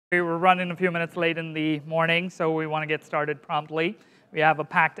We're running a few minutes late in the morning, so we want to get started promptly. We have a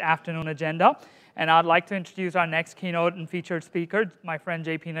packed afternoon agenda, and I'd like to introduce our next keynote and featured speaker, my friend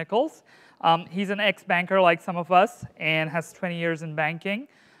JP Nicols. He's an ex-banker like some of us and has 20 years in banking.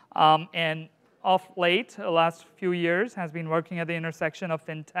 And of late, the last few years, has been working at the intersection of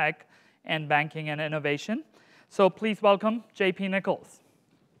fintech and banking and innovation. So please welcome JP Nicols.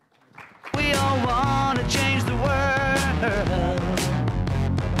 We all want to change the world.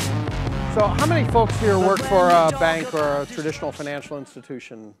 So how many folks here work for a bank or a traditional financial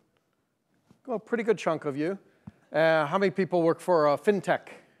institution? Well, a pretty good chunk of you. How many people work for a fintech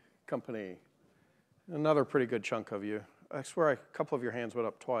company? Another pretty good chunk of you. I swear a couple of your hands went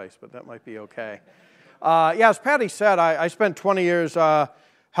up twice, but that might be okay. Yeah, as Patty said, I spent 20 years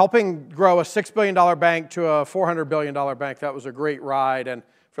helping grow a $6 billion bank to a $400 billion bank. That was a great ride, and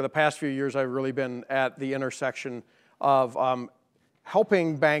for the past few years, I've really been at the intersection of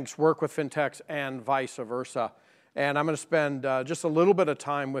helping banks work with fintechs and vice versa. And I'm going to spend just a little bit of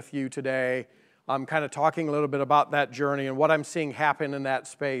time with you today. I'm kind of talking a little bit about that journey and what I'm seeing happen in that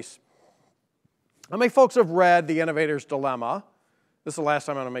space. How many folks have read The Innovator's Dilemma? This is the last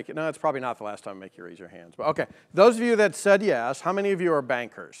time I'm going to make it. No, it's probably not the last time I make you raise your hands. But okay, those of you that said yes, how many of you are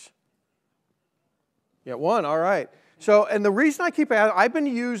bankers? Yeah, one, all right. So, and the reason I keep asking, I've been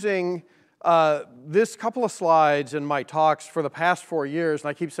using this couple of slides in my talks for the past 4 years, and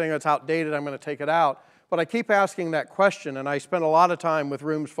I keep saying it's outdated, I'm going to take it out. But I keep asking that question, and I spend a lot of time with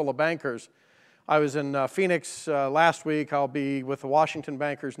rooms full of bankers. I was in Phoenix last week. I'll be with the Washington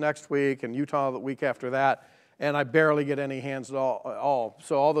bankers next week, and Utah the week after that, and I barely get any hands at all.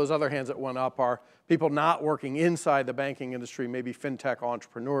 So all those other hands that went up are people not working inside the banking industry, maybe fintech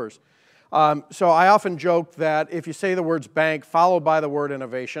entrepreneurs. So I often joke that if you say the words bank followed by the word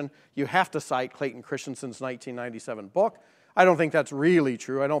innovation, you have to cite Clayton Christensen's 1997 book. I don't think that's really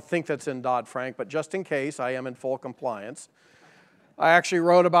true. I don't think that's in Dodd-Frank, but just in case, I am in full compliance. I actually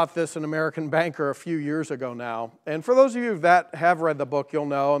wrote about this in American Banker a few years ago now. And for those of you that have read the book, you'll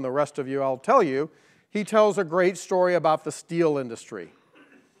know, and the rest of you, I'll tell you, he tells a great story about the steel industry.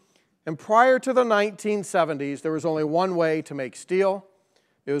 And prior to the 1970s, there was only one way to make steel.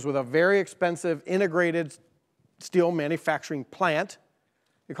 It was with a very expensive integrated steel manufacturing plant.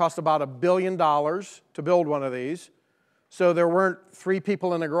 It cost about $1 billion to build one of these. So there weren't three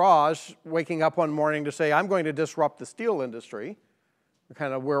people in a garage waking up one morning to say, I'm going to disrupt the steel industry,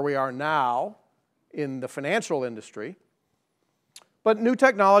 kind of where we are now in the financial industry. But new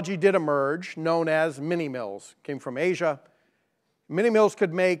technology did emerge, known as mini mills. Came from Asia. Mini mills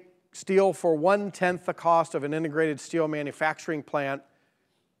could make steel for 1/10 the cost of an integrated steel manufacturing plant.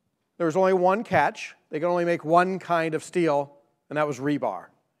 There was only one catch. They could only make one kind of steel, and that was rebar,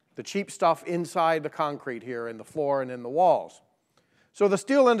 the cheap stuff inside the concrete here in the floor and in the walls. So the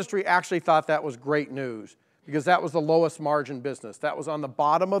steel industry actually thought that was great news because that was the lowest margin business. That was on the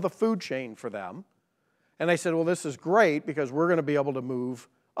bottom of the food chain for them. And they said, well, this is great because we're going to be able to move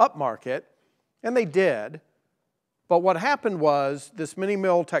upmarket. And they did. But what happened was this mini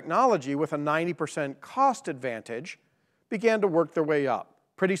mill technology with a 90% cost advantage began to work their way up.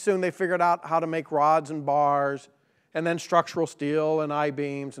 Pretty soon they figured out how to make rods and bars, and then structural steel and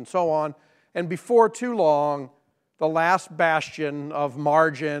I-beams and so on. And before too long, the last bastion of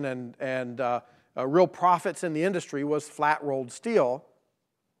margin and real profits in the industry was flat-rolled steel,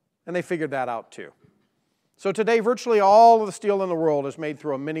 and they figured that out too. So today, virtually all of the steel in the world is made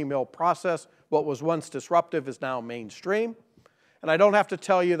through a mini mill process. What was once disruptive is now mainstream. And I don't have to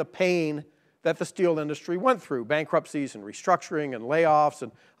tell you the pain that the steel industry went through, bankruptcies and restructuring and layoffs.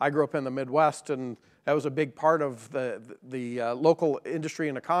 And I grew up in the Midwest, and that was a big part of the local industry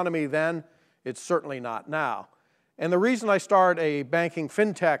and economy then. It's certainly not now. And the reason I start a banking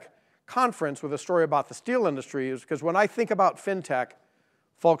fintech conference with a story about the steel industry is because when I think about fintech,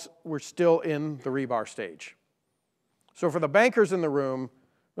 folks, we're still in the rebar stage. So for the bankers in the room,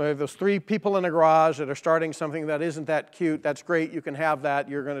 those three people in a garage that are starting something that isn't that cute, that's great, you can have that.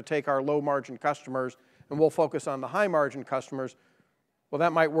 You're going to take our low-margin customers, and we'll focus on the high-margin customers. Well,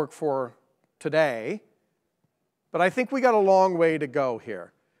 that might work for today, but I think we got a long way to go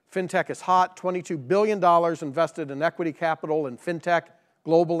here. Fintech is hot, $22 billion invested in equity capital in fintech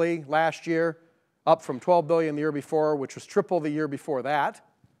globally last year, up from $12 billion the year before, which was triple the year before that.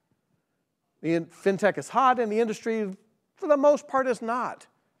 The fintech is hot, and the industry, for the most part, is not,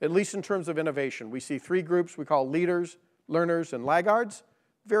 at least in terms of innovation. We see three groups we call leaders, learners, and laggards.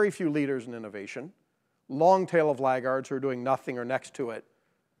 Very few leaders in innovation. Long tail of laggards who are doing nothing or next to it.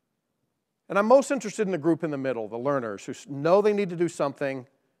 And I'm most interested in the group in the middle, the learners, who know they need to do something,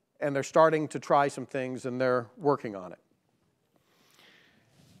 and they're starting to try some things, and they're working on it.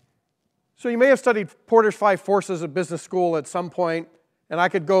 So you may have studied Porter's 5 Forces at business school at some point, and I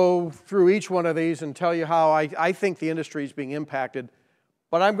could go through each one of these and tell you how I think the industry is being impacted.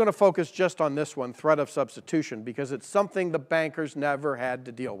 But I'm going to focus just on this one, threat of substitution, because it's something the bankers never had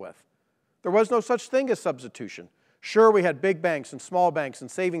to deal with. There was no such thing as substitution. Sure, we had big banks and small banks and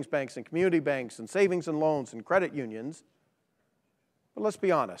savings banks and community banks and savings and loans and credit unions. But let's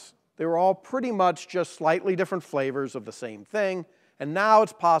be honest, they were all pretty much just slightly different flavors of the same thing. And now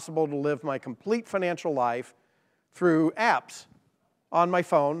it's possible to live my complete financial life through apps on my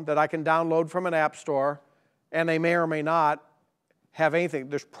phone that I can download from an app store, and they may or may not have anything.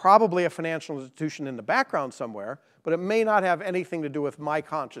 There's probably a financial institution in the background somewhere, but it may not have anything to do with my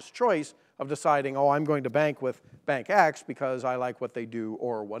conscious choice of deciding, oh, I'm going to bank with Bank X because I like what they do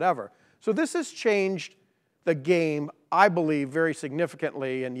or whatever. So this has changed the game, I believe, very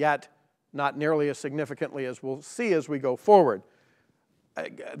significantly, and yet not nearly as significantly as we'll see as we go forward.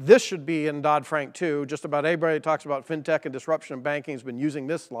 This should be in Dodd-Frank too. Just about everybody who talks about fintech and disruption in banking has been using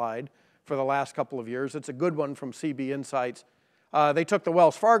this slide for the last couple of years. It's a good one from CB Insights. They took the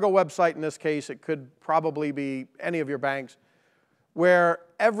Wells Fargo website in this case. It could probably be any of your banks, where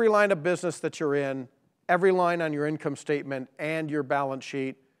every line of business that you're in, every line on your income statement and your balance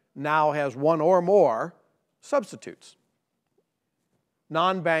sheet now has one or more substitutes,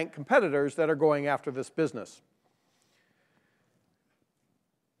 non-bank competitors that are going after this business.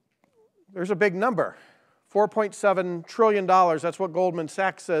 There's a big number, $4.7 trillion. That's what Goldman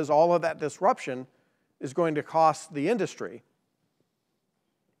Sachs says all of that disruption is going to cost the industry.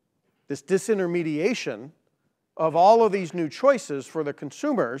 This disintermediation of all of these new choices for the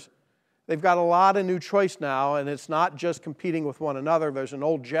consumers, they've got a lot of new choice now, and it's not just competing with one another. There's an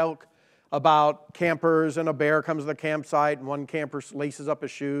old joke about campers, and a bear comes to the campsite, and one camper laces up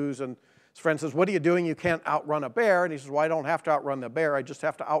his shoes, and his friend says, what are you doing? You can't outrun a bear. And he says, well, I don't have to outrun the bear. I just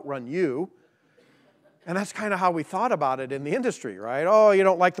have to outrun you. And that's kind of how we thought about it in the industry, right? Oh, you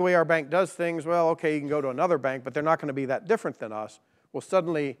don't like the way our bank does things? Well, okay, you can go to another bank, but they're not going to be that different than us. Well,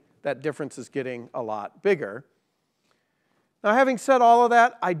 suddenly that difference is getting a lot bigger. Now, having said all of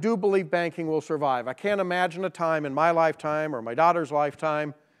that, I do believe banking will survive. I can't imagine a time in my lifetime or my daughter's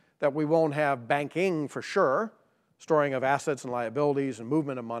lifetime that we won't have banking for sure, storing of assets and liabilities and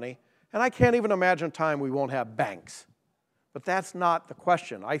movement of money. And I can't even imagine a time we won't have banks. But that's not the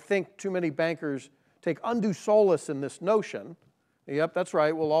question. I think too many bankers take undue solace in this notion. Yep, that's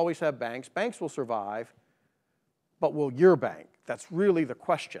right, we'll always have banks. Banks will survive, but will your bank? That's really the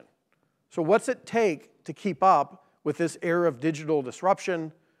question. So what's it take to keep up with this era of digital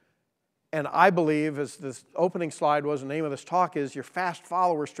disruption? And I believe, as this opening slide was, the name of this talk is, your fast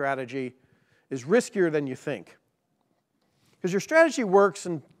follower strategy is riskier than you think. Because your strategy works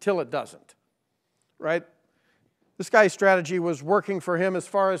until it doesn't, right? This guy's strategy was working for him as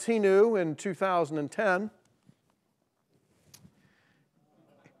far as he knew in 2010,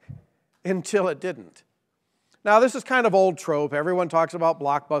 until it didn't. Now, this is kind of old trope. Everyone talks about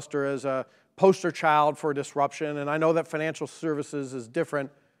Blockbuster as a poster child for disruption, and I know that financial services is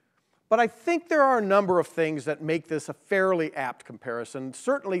different. But I think there are a number of things that make this a fairly apt comparison,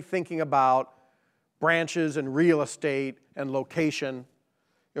 certainly thinking about branches and real estate and location.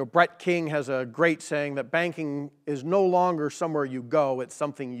 You know, Brett King has a great saying that banking is no longer somewhere you go, it's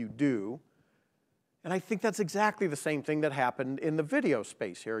something you do. And I think that's exactly the same thing that happened in the video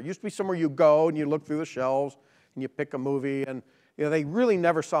space here. It used to be somewhere you go and you look through the shelves and you pick a movie, and you know, they really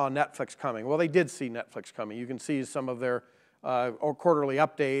never saw Netflix coming. Well, they did see Netflix coming. You can see some of their quarterly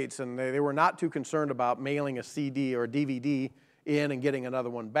updates, and they were not too concerned about mailing a CD or a DVD in and getting another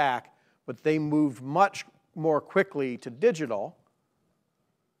one back, but they moved much more quickly to digital.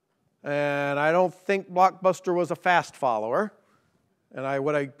 And I don't think Blockbuster was a fast follower.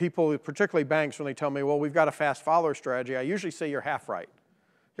 And people, particularly banks, when they tell me, well, we've got a fast follower strategy, I usually say you're half right.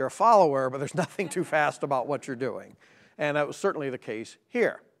 You're a follower, but there's nothing too fast about what you're doing. And that was certainly the case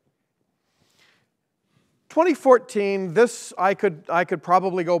here. 2014, this I could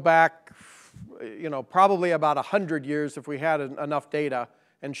probably go back, you know, probably about 100 years if we had enough data,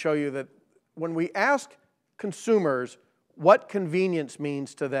 and show you that when we ask consumers what convenience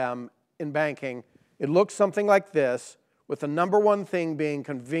means to them in banking, it looks something like this, with the number one thing being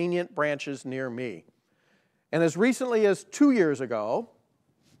convenient branches near me. And as recently as 2 years ago,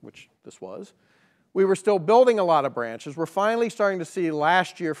 which this was, we were still building a lot of branches. We're finally starting to see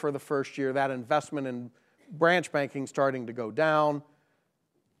last year, for the first year, that investment in branch banking starting to go down.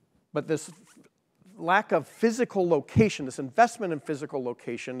 But this lack of physical location, this investment in physical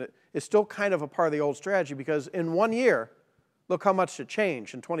location, is still kind of a part of the old strategy, because in 1 year, look how much it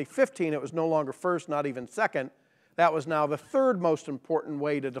changed. In 2015, it was no longer first, not even second. that was now the third most important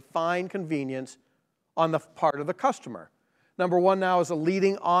way to define convenience on the part of the customer. Number one now is a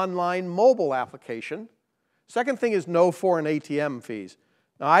leading online mobile application. Second thing is no foreign ATM fees.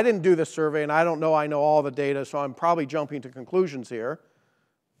 Now, I didn't do this survey, and I don't know I know all the data, so I'm probably jumping to conclusions here,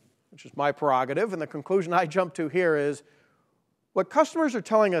 which is my prerogative. And the conclusion I jump to here is what customers are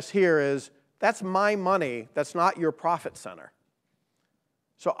telling us here is, that's my money, that's not your profit center.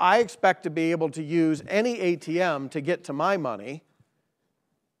 So I expect to be able to use any ATM to get to my money.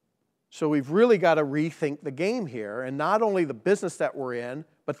 So we've really got to rethink the game here, and not only the business that we're in,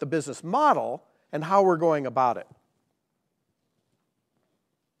 but the business model and how we're going about it.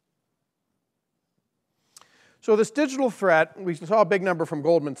 So this digital threat, we saw a big number from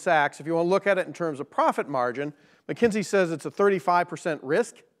Goldman Sachs. If you want to look at it in terms of profit margin, McKinsey says it's a 35%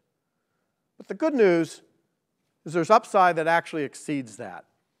 risk. But the good news is there's upside that actually exceeds that.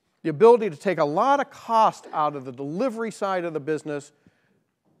 The ability to take a lot of cost out of the delivery side of the business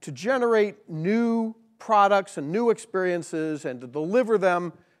to generate new products and new experiences and to deliver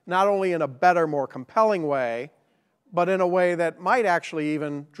them not only in a better, more compelling way, but in a way that might actually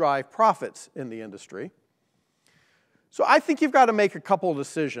even drive profits in the industry. So I think you've got to make a couple of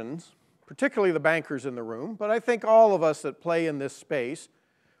decisions, particularly the bankers in the room, but I think all of us that play in this space.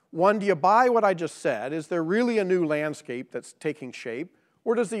 One, do you buy what I just said? Is there really a new landscape that's taking shape,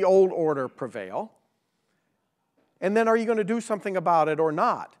 or does the old order prevail? And then are you going to do something about it or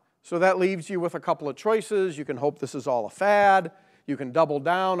not? So that leaves you with a couple of choices. You can hope this is all a fad. You can double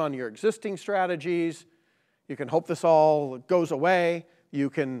down on your existing strategies. You can hope this all goes away. You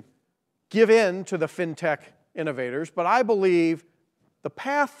can give in to the fintech innovators. But I believe the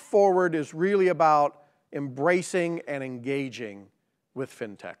path forward is really about embracing and engaging with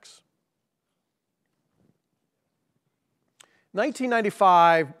fintechs. In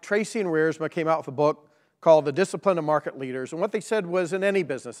 1995, Tracy and Wiersma came out with a book called The Discipline of Market Leaders. And what they said was, in any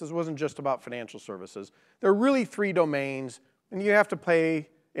business, this wasn't just about financial services, there are really three domains, and you have to play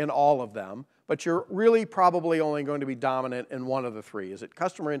in all of them, but you're really probably only going to be dominant in one of the three. Is it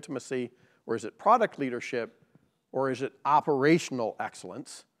customer intimacy, or is it product leadership, or is it operational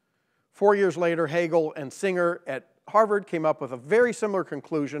excellence? 4 years later, Hagel and Singer at Harvard came up with a very similar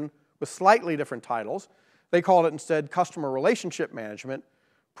conclusion with slightly different titles. They called it instead customer relationship management,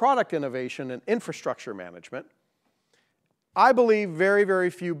 product innovation, and infrastructure management. I believe very, very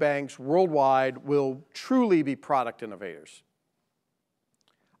few banks worldwide will truly be product innovators.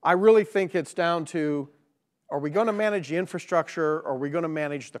 I really think it's down to, are we going to manage the infrastructure, or are we going to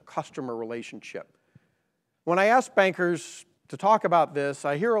manage the customer relationship? When I ask bankers to talk about this,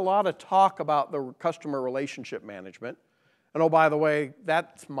 I hear a lot of talk about the customer relationship management. And oh, by the way,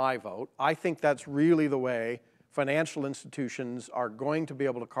 that's my vote. I think that's really the way financial institutions are going to be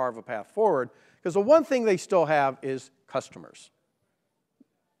able to carve a path forward, because the one thing they still have is customers.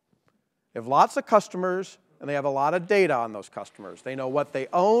 They have lots of customers, and they have a lot of data on those customers. They know what they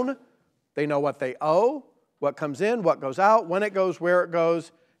own, they know what they owe, what comes in, what goes out, when it goes, where it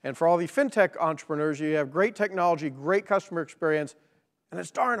goes. And for all the fintech entrepreneurs, you have great technology, great customer experience, and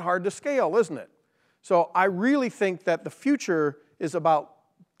it's darn hard to scale, isn't it? So I really think that the future is about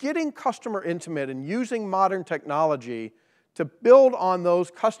getting customer intimate and using modern technology to build on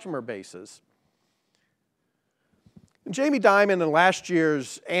those customer bases. And Jamie Dimon in last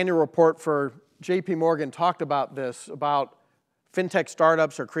year's annual report for JP Morgan talked about this, about fintech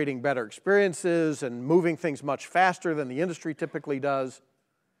startups are creating better experiences and moving things much faster than the industry typically does.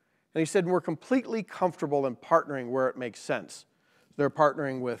 And he said, we're completely comfortable in partnering where it makes sense. They're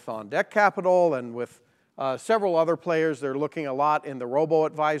partnering with on-deck capital and with several other players. They're looking a lot in the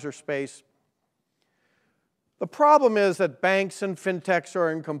robo-advisor space. The problem is that banks and fintechs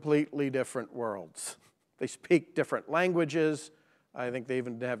are in completely different worlds. They speak different languages. I think they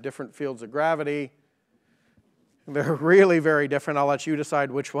even have different fields of gravity. They're really very different. I'll let you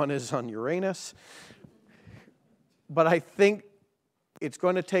decide which one is on Uranus. But I think it's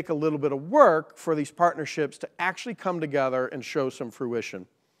going to take a little bit of work for these partnerships to actually come together and show some fruition.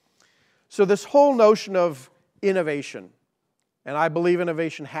 So this whole notion of innovation, and I believe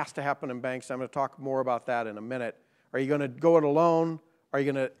innovation has to happen in banks. I'm going to talk more about that in a minute. Are you going to go it alone? Are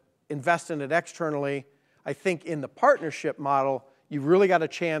you going to invest in it externally? I think in the partnership model, you've really got a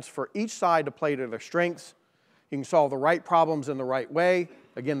chance for each side to play to their strengths. You can solve the right problems in the right way.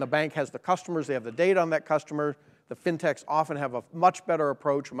 Again, the bank has the customers. They have the data on that customer. The fintechs often have a much better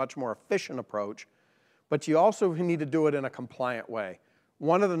approach, a much more efficient approach. But you also need to do it in a compliant way.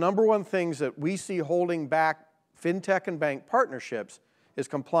 One of the number one things that we see holding back fintech and bank partnerships is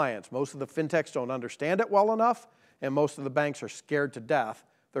compliance. Most of the fintechs don't understand it well enough, and most of the banks are scared to death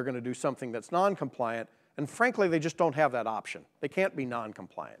they're going to do something that's non-compliant. And frankly, they just don't have that option. They can't be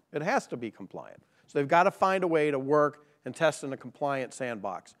non-compliant. It has to be compliant. So they've got to find a way to work and test in a compliant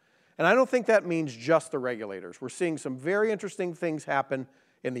sandbox. And I don't think that means just the regulators. We're seeing some very interesting things happen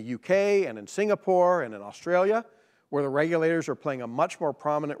in the UK and in Singapore and in Australia, where the regulators are playing a much more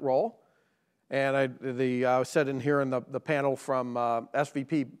prominent role. And I said in here in the panel from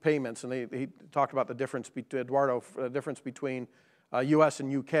SVP Payments, and he talked about the difference between, Eduardo, the difference between US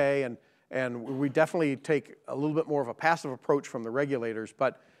and UK, and we definitely take a little bit more of a passive approach from the regulators,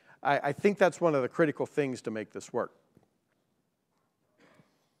 but I think that's one of the critical things to make this work.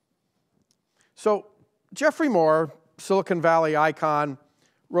 So Geoffrey Moore, Silicon Valley icon,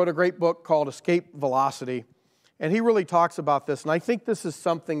 wrote a great book called Escape Velocity. And he really talks about this, and I think this is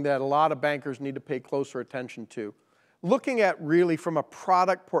something that a lot of bankers need to pay closer attention to. Looking at really from a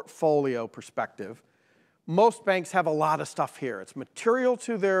product portfolio perspective, most banks have a lot of stuff here. It's material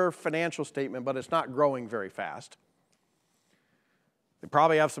to their financial statement, but it's not growing very fast. They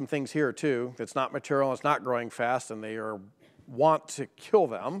probably have some things here too that's not material, it's not growing fast, and they want to kill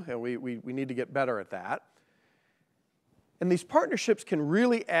them, and we need to get better at that. And these partnerships can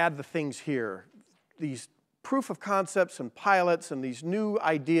really add the things here, these proof of concepts and pilots and these new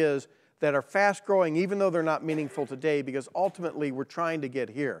ideas that are fast growing even though they're not meaningful today, because ultimately we're trying to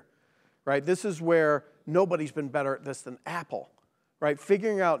get here, right? This is where nobody's been better at this than Apple, right?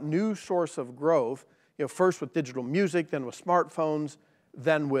 Figuring out new source of growth, first with digital music, then with smartphones,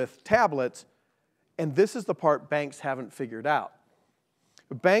 then with tablets, and this is the part banks haven't figured out.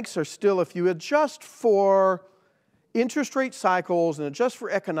 Banks are still, if you adjust for interest rate cycles and adjust for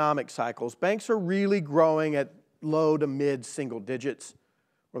economic cycles, banks are really growing at low to mid single digits,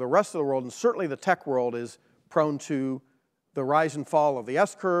 where the rest of the world, and certainly the tech world, is prone to the rise and fall of the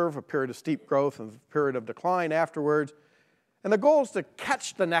S-curve, a period of steep growth and a period of decline afterwards. And the goal is to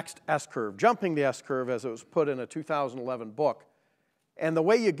catch the next S-curve, jumping the S-curve as it was put in a 2011 book. And the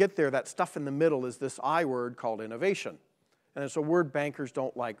way you get there, that stuff in the middle, is this I word called innovation. And it's a word bankers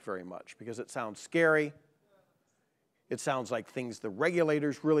don't like very much because it sounds scary. It sounds like things the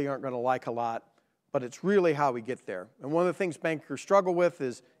regulators really aren't going to like a lot, but it's really how we get there. And one of the things bankers struggle with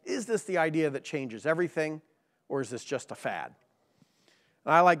is this the idea that changes everything, or is this just a fad?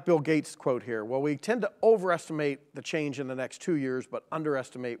 And I like Bill Gates' quote here. Well, we tend to overestimate the change in the next 2 years, but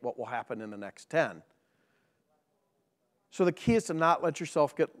underestimate what will happen in the next 10. So the key is to not let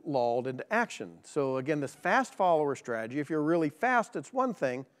yourself get lulled into action. So again, this fast follower strategy, if you're really fast, it's one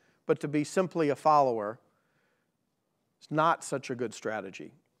thing, but to be simply a follower, it's not such a good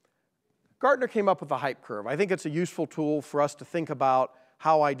strategy. Gartner came up with the hype curve. I think it's a useful tool for us to think about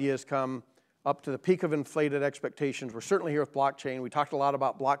how ideas come up to the peak of inflated expectations. We're certainly here with blockchain. We talked a lot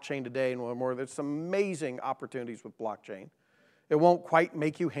about blockchain today, and more. There's some amazing opportunities with blockchain. It won't quite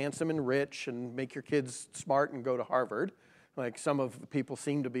make you handsome and rich and make your kids smart and go to Harvard, like some of the people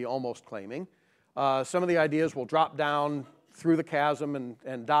seem to be almost claiming. Some of the ideas will drop down through the chasm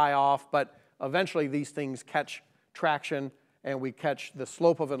and die off, but eventually these things catch traction, and we catch the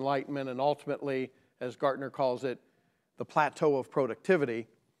slope of enlightenment, and ultimately, as Gartner calls it, the plateau of productivity.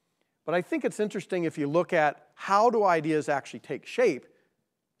 But I think it's interesting if you look at how do ideas actually take shape,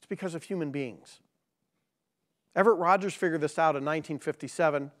 it's because of human beings. Everett Rogers figured this out in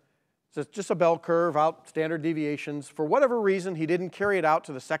 1957. It's just a bell curve out standard deviations. For whatever reason, he didn't carry it out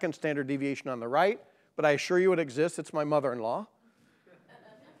to the second standard deviation on the right, but I assure you it exists. It's my mother-in-law.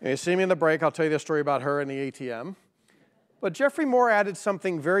 You see me in the break, I'll tell you the story about her in the ATM. But Geoffrey Moore added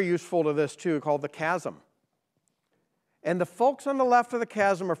something very useful to this too, called the chasm. And the folks on the left of the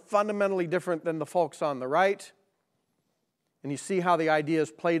chasm are fundamentally different than the folks on the right. And you see how the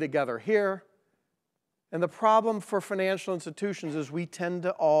ideas play together here. And the problem for financial institutions is we tend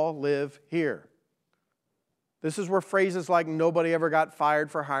to all live here. This is where phrases like nobody ever got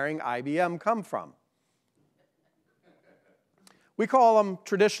fired for hiring IBM come from. We call them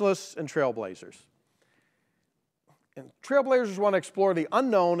traditionalists and trailblazers. And trailblazers want to explore the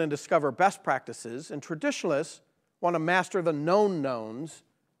unknown and discover best practices, and traditionalists want to master the known knowns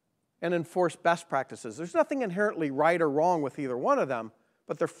and enforce best practices. There's nothing inherently right or wrong with either one of them,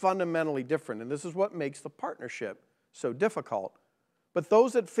 but they're fundamentally different, and this is what makes the partnership so difficult. But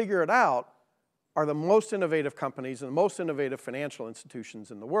those that figure it out are the most innovative companies and the most innovative financial institutions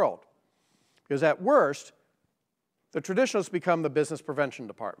in the world. Because at worst, the traditionalists become the business prevention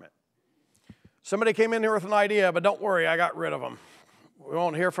department. Somebody came in here with an idea, but don't worry, I got rid of them. We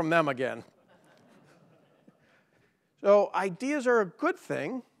won't hear from them again. So ideas are a good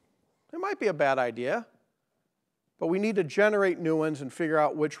thing. They might be a bad idea, but we need to generate new ones and figure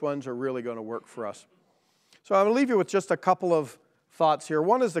out which ones are really going to work for us. So I'm going to leave you with just a couple of thoughts here.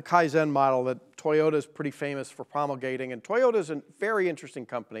 One is the Kaizen model that Toyota is pretty famous for promulgating. And Toyota is a very interesting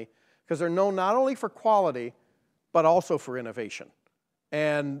company because they're known not only for quality, but also for innovation.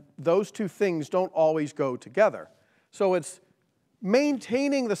 And those two things don't always go together. So it's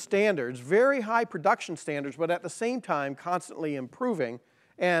maintaining the standards, very high production standards, but at the same time constantly improving.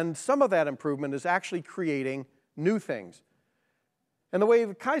 And some of that improvement is actually creating new things. And the way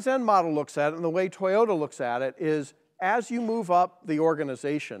the Kaizen model looks at it and the way Toyota looks at it is as you move up the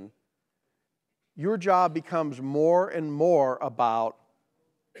organization, your job becomes more and more about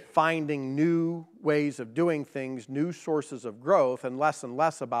finding new ways of doing things, new sources of growth, and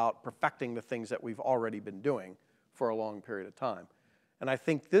less about perfecting the things that we've already been doing for a long period of time. And I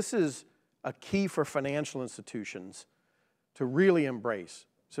think this is a key for financial institutions to really embrace.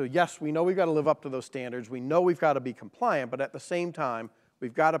 So yes, we know we've got to live up to those standards. We know we've got to be compliant, but at the same time,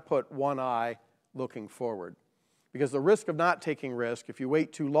 we've got to put one eye looking forward. Because the risk of not taking risk, if you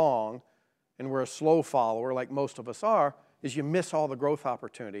wait too long, and we're a slow follower like most of us are, is you miss all the growth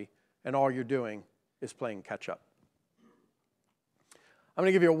opportunity, and all you're doing is playing catch up. I'm going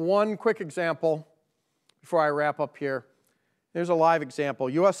to give you one quick example before I wrap up here. Here's a live example.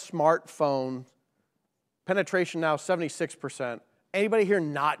 US smartphone penetration now 76%. Anybody here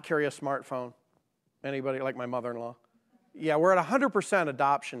not carry a smartphone? Anybody, like my mother-in-law? Yeah, we're at 100%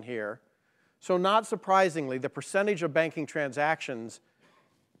 adoption here. So not surprisingly, the percentage of banking transactions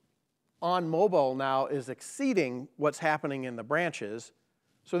on mobile now is exceeding what's happening in the branches.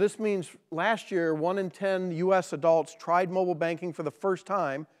 So this means last year, 1 in 10 US adults tried mobile banking for the first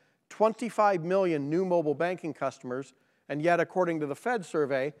time, 25 million new mobile banking customers, and yet according to the Fed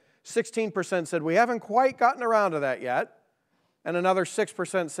survey, 16% said we haven't quite gotten around to that yet, and another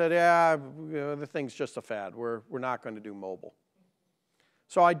 6% said, yeah, the thing's just a fad. We're not going to do mobile.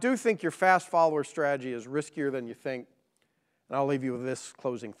 So I do think your fast follower strategy is riskier than you think, and I'll leave you with this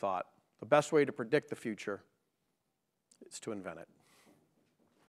closing thought. The best way to predict the future is to invent it.